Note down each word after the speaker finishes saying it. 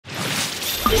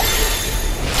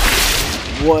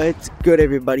What's good,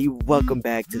 everybody? Welcome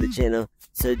back to the channel.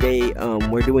 Today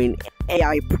we're doing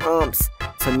AI prompts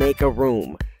to make a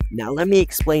room. Now let me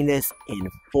explain this in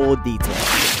full detail.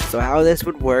 So how this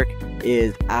would work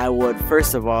is I would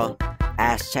first of all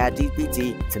ask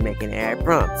ChatGPT to make an AI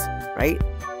prompt, right,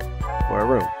 for a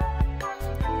room.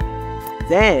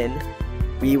 Then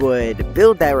we would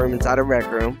build that room inside a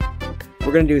rec room.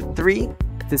 We're gonna do 3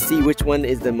 to see which one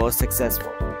is the most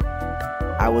successful.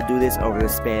 I will do this over the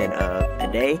span of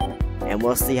a day, and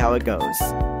we'll see how it goes.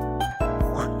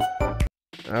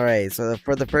 Alright, so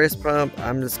for the first prompt,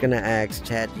 I'm just gonna ask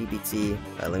ChatGPT.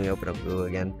 Let me open up Google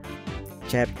again.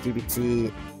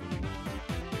 ChatGPT,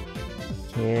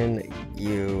 can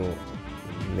you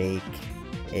make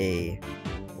a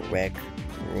rec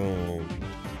room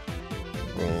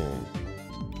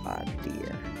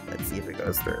idea? Let's see if it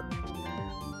goes through.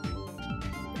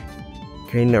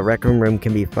 Creating a rec room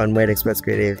can be a fun way to express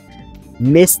creative.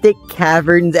 Mystic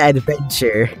Caverns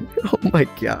Adventure. Oh my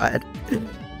god.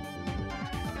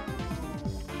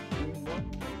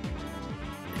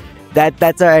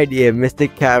 That's our idea.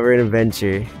 Mystic Cavern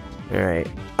Adventure. Alright.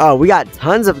 Oh, we got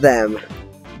tons of them.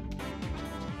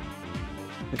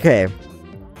 Okay.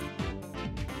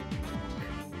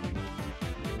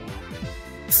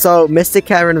 So, Mystic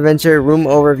Cavern Adventure, room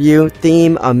overview,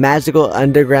 theme, a magical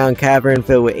underground cavern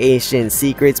filled with ancient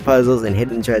secrets, puzzles, and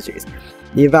hidden treasures.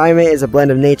 The environment is a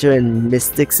blend of nature and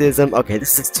mysticism. Okay,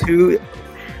 this is too...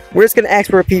 We're just gonna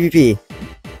ask for a PvP.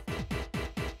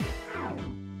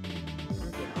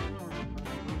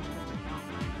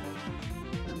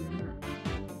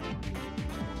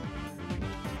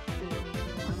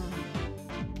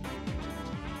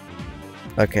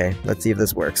 Okay, let's see if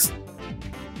this works.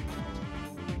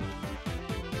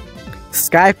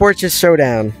 Sky Fortress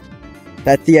Showdown.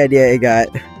 That's the idea it got.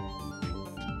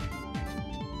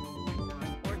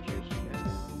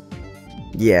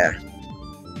 Yeah.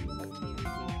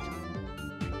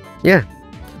 Yeah.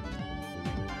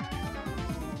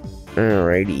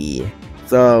 Alrighty.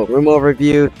 So, room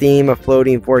overview, theme, a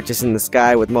floating fortress in the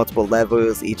sky with multiple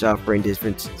levels, each offering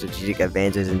different strategic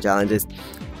advantages and challenges.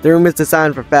 The room is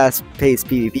designed for fast-paced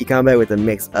PvP combat with a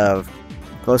mix of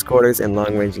close quarters and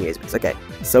long-range engagements. Okay,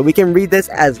 so we can read this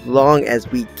as long as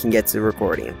we can get to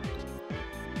recording.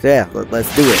 So yeah,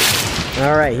 let's do it.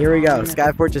 Alright, here we go.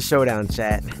 Sky Fortress Showdown,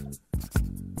 chat.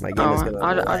 My game is gonna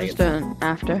I'll just do it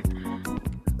after.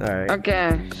 Alright.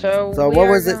 Okay, so what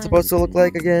was it supposed to look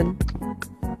like again?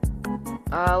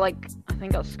 Like, I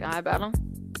think a sky battle.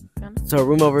 So,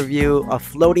 room overview, a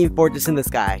floating fortress in the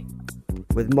sky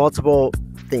with multiple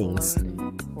things.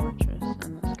 Fortress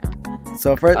in the sky.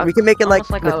 So first, we can make it like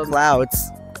with clouds.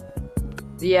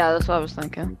 Yeah, that's what I was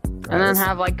thinking. And then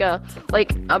have like a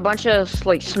bunch of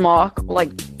like small, like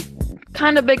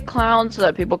kind of big clouds so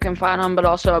that people can fight on, but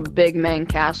also a big main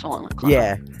castle on the cloud.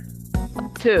 Yeah.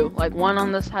 2, like one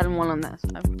on this side and one on that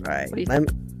side. Right.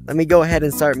 Let me go ahead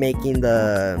and start making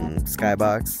the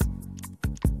skybox.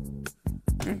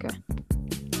 Okay.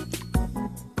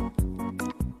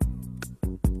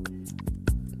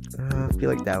 I feel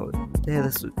like that would... Yeah,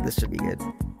 this should be good.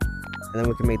 And then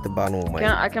we can make the bottom one white.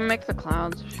 I can make the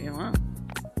clouds if you want.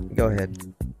 Go ahead.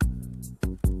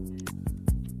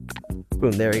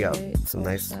 Boom, there we go. Some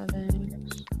nice...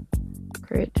 Settings.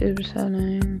 Creative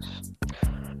settings.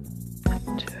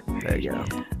 There you go.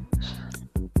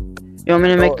 You want me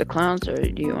to make the clouds, or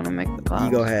do you want to make the clouds?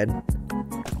 You go ahead.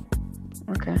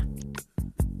 Okay.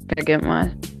 I get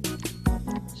my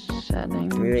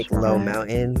settings. Can we make low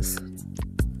mountains?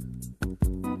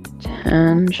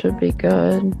 10 should be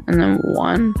good, and then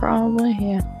 1 probably.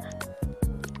 Yeah.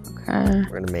 Okay.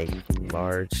 We're gonna make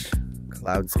large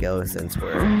cloud scale since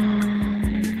we're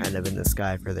kind of in the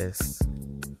sky for this.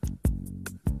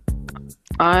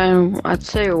 I'd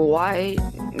say white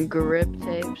grip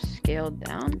tape scaled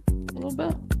down a little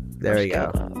bit. There we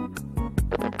go.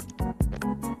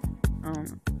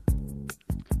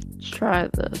 Let's try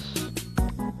this.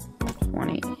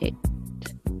 28.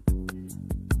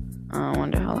 I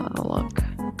wonder how that'll look.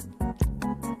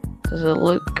 Does it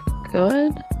look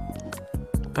good?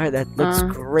 Alright, that looks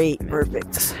great.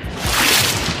 Perfect.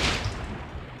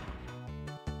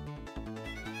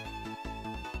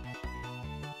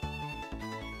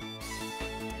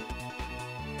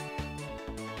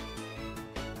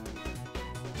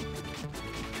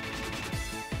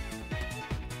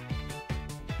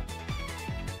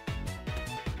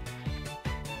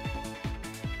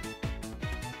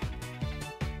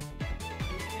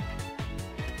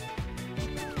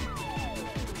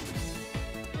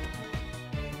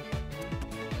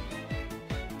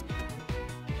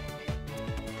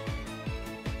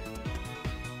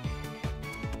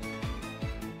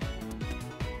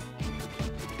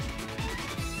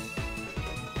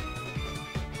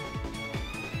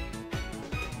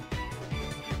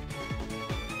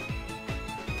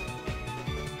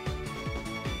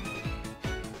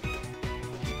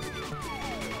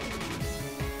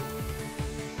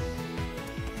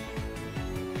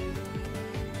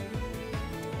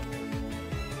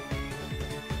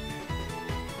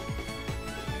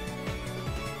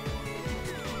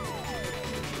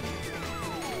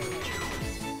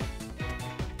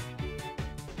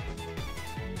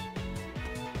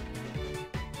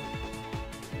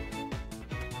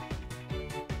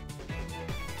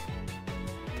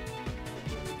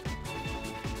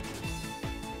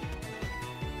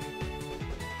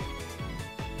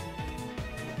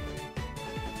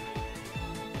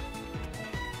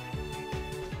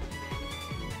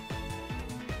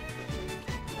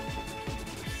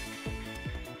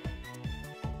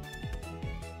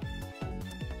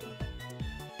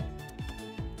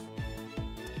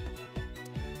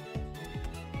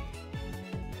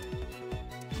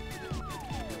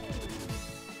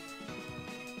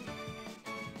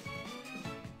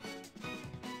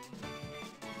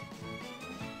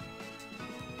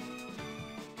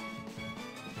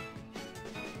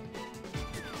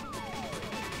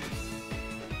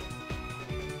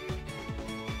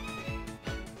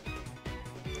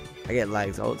 I get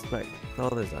lags all the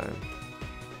time.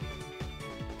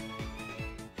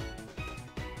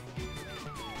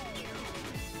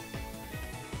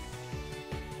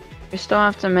 We still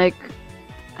have to make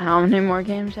how many more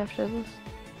games after this?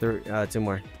 2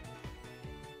 more.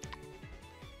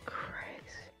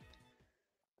 Crazy.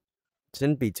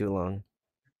 Shouldn't be too long.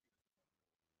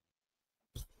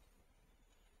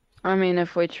 I mean,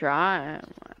 if we try, I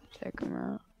might check them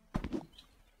out.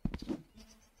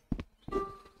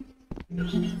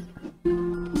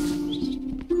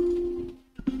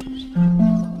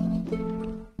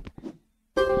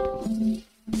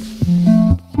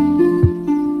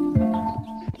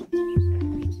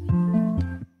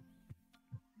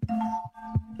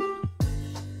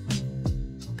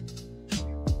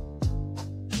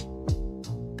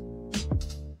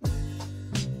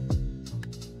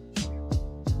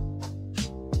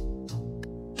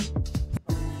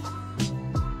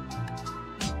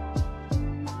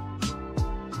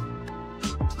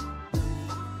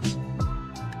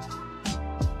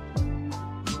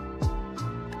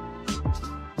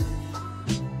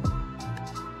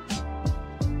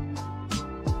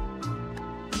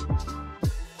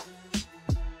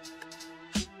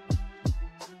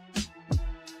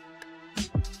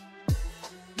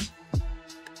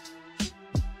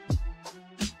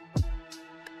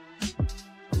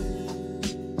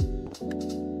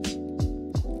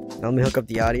 Let me hook up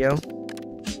the audio.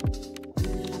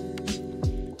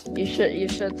 You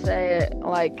should say it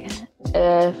like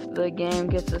if the game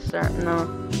gets a certain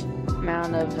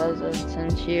amount of visits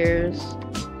and cheers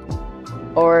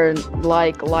or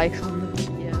likes on the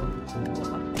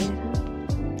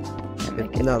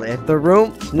video. No, if the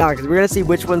room, no, because we're gonna see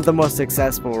which one's the most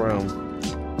successful room.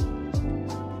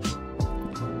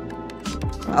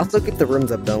 I'll still keep the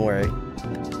rooms up. Don't worry.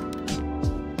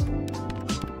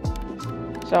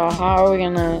 So how are we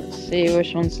gonna see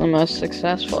which one's the most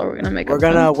successful? Are we gonna make? We're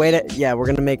gonna wait it. Yeah, we're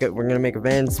gonna make it. We're gonna make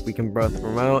events. We can both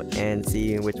promote and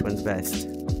see which one's best.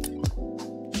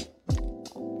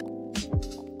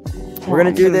 We're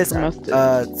gonna do this.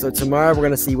 So tomorrow we're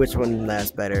gonna see which one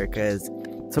lasts better. Cause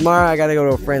tomorrow I gotta go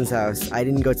to a friend's house. I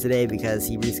didn't go today because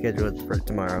he rescheduled for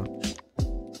tomorrow.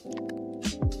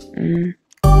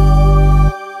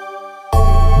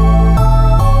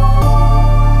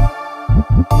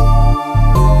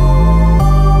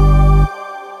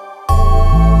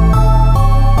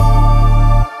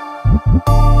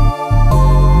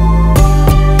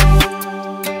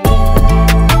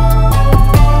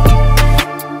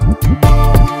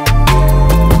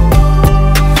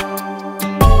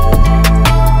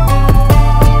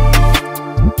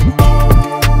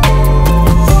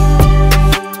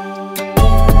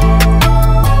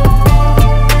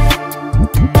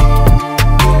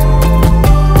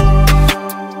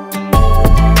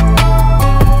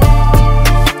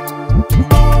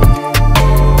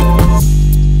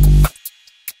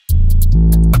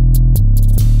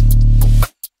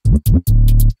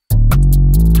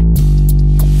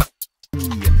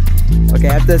 Okay,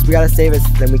 after this we gotta save it,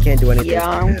 then we can't do anything.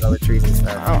 Yeah, all the trees and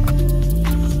stuff.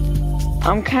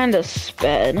 I'm kind of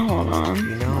sped. Hold on.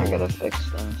 You know. I gotta fix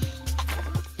this.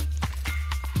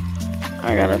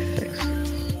 I gotta fix this.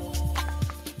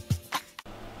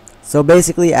 So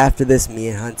basically, after this, me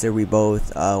and Hunter, we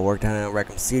both worked on a Rec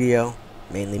Room Studio.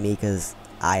 Mainly me, because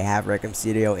I have Rec Room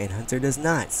Studio and Hunter does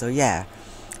not. So yeah,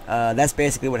 that's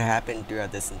basically what happened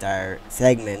throughout this entire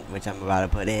segment, which I'm about to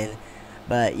put in.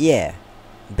 But yeah,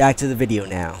 back to the video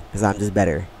now, because I'm just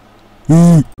better.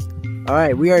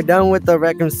 Alright, we are done with the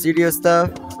Rec Room Studio stuff.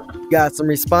 Got some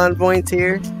respawn points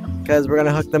here, because we're going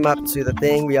to hook them up to the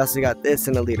thing. We also got this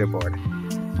and a leaderboard.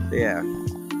 So yeah.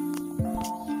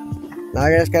 Now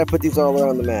I just got to put these all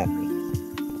around the map.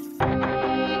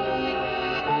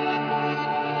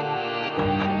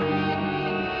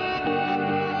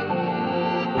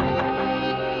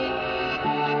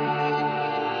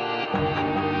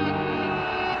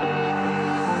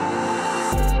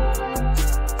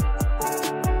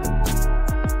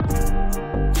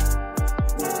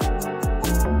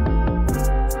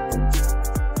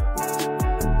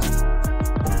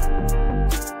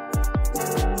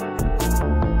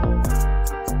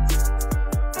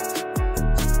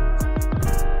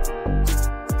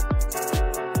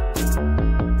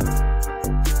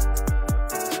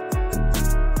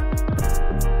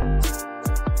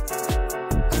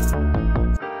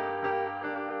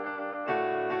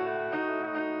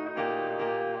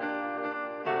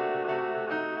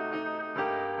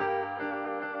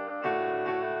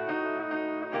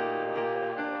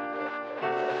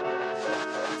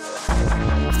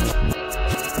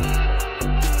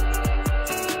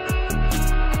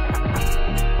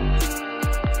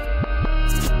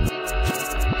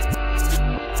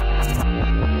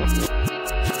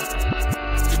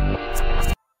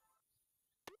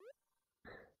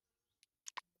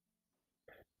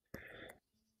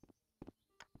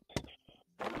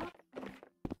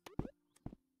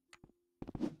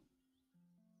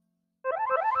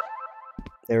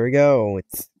 There we go.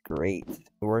 It's great. It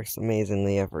works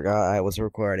amazingly. I forgot I was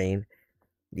recording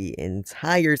the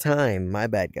entire time. My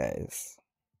bad, guys.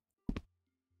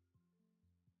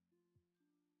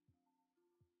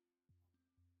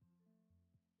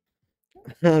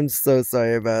 I'm so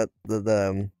sorry about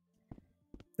the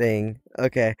thing.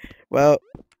 Okay, well,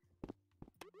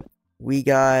 we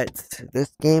got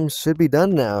this game should be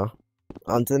done now.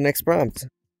 On to the next prompt.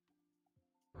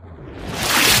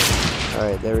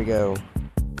 Alright, there we go.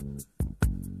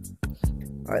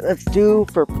 Alright, let's do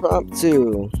for prompt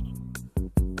 2.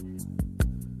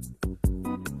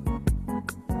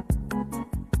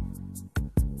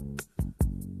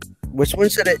 Which one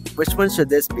should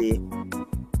this be?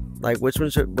 Like, what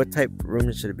type of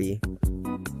room should it be?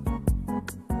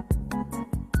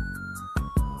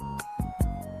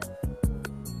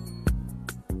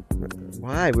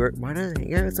 Why? Why do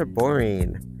you guys are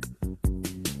boring?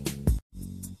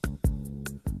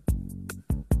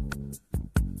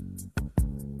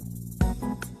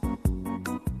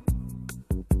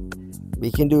 We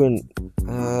can do an,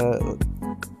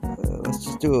 let's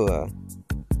just do a,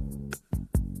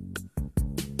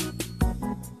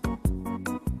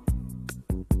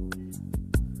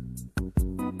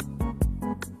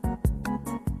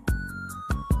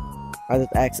 I'll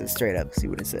just access straight up, see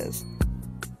what it says.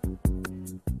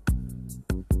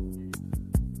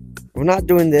 We're not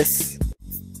doing this.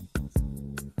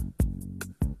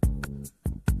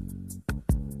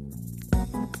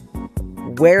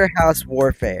 Warehouse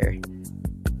warfare.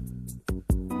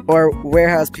 Or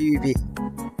warehouse PvP.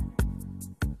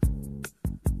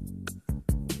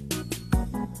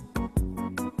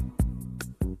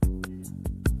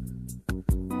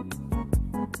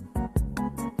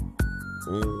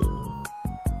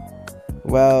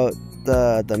 Well,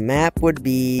 the map would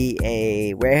be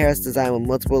a warehouse design with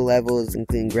multiple levels,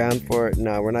 including ground floor.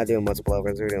 No, we're not doing multiple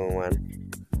levels. We're doing one.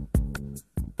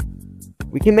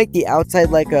 We can make the outside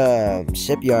like a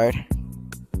shipyard.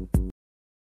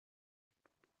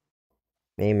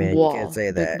 Hey man, wall. you can't say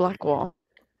Big that. black wall.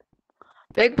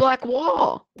 Big black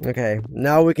wall. Okay,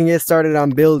 now we can get started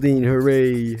on building.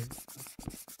 Hooray!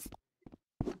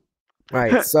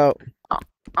 Right, so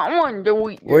I want to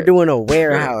eat we're it. doing a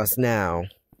warehouse now.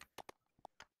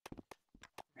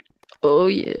 Oh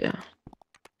yeah.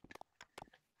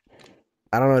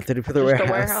 I don't know what to do for the Just warehouse.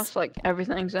 a warehouse, like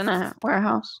everything's in a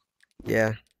warehouse.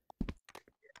 Yeah.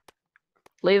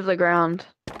 Leave the ground.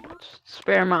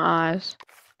 Spare my eyes.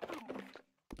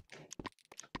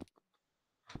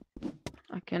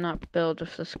 I cannot build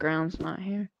if this ground's not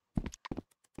here.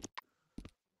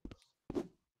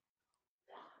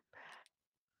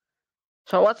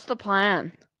 So what's the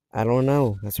plan? I don't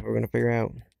know. That's what we're gonna figure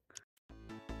out.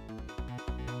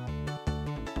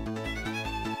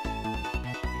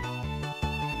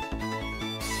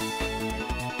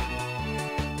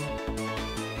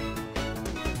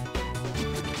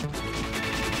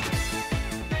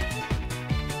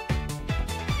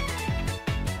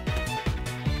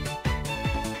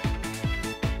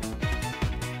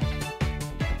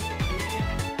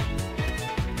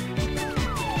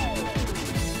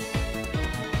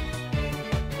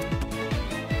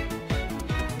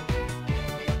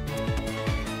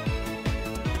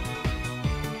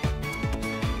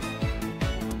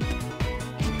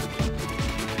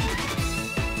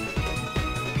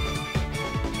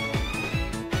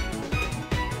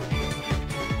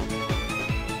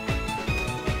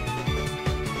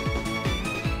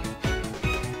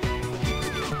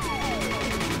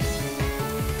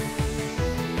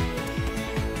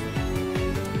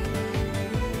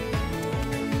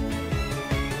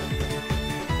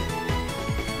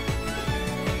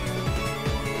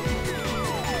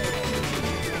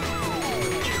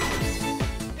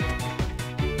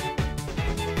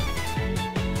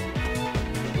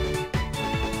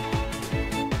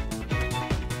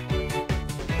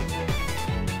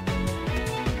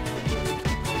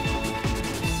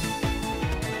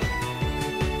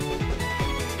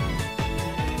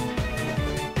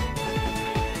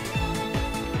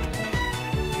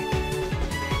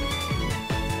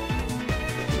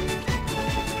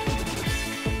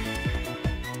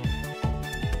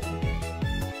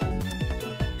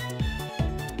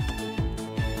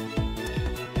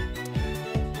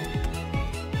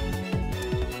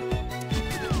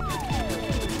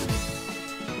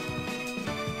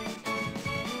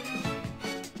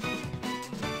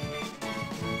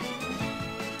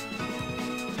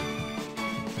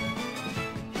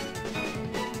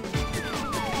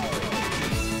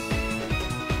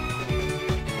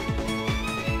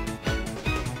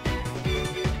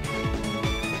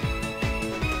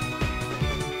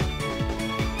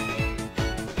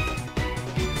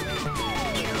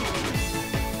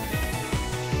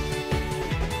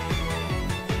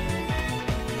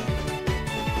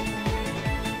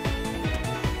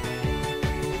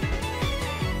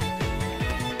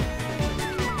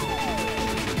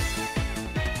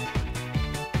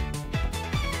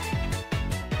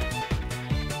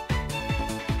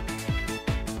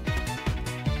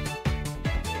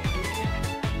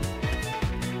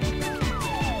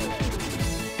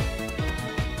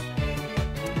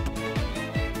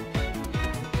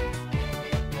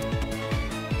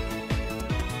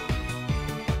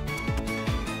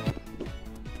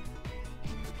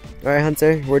 Alright,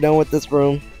 Hunter, we're done with this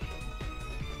room.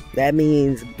 That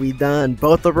means we done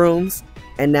both the rooms.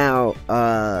 And now,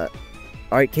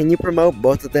 alright, can you promote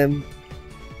both of them?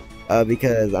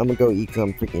 Because I'm gonna go eat because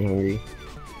I'm freaking hungry.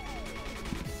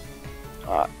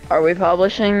 Are we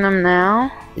publishing them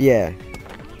now? Yeah.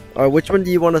 Alright, which one do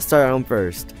you want to start on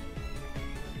first?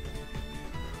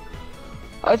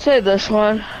 I'd say this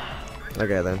one.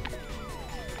 Okay then.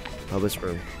 Publish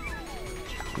room.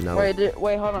 No. Wait,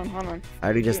 hold on. I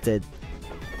already just did.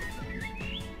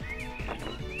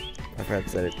 I forgot to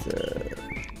set it to...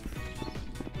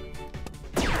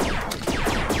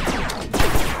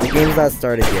 The game's not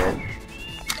started yet.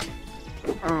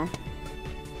 Oh.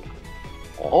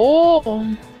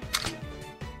 Oh.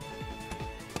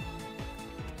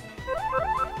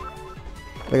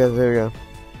 Okay, there we go.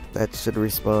 That should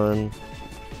respawn.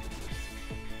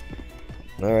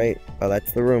 Alright, well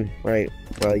that's the room. Alright,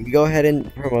 well you go ahead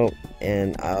and promote,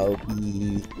 and I'll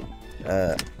be,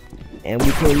 and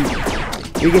we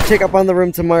can check up on the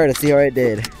room tomorrow to see how it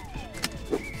did.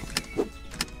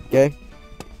 Okay?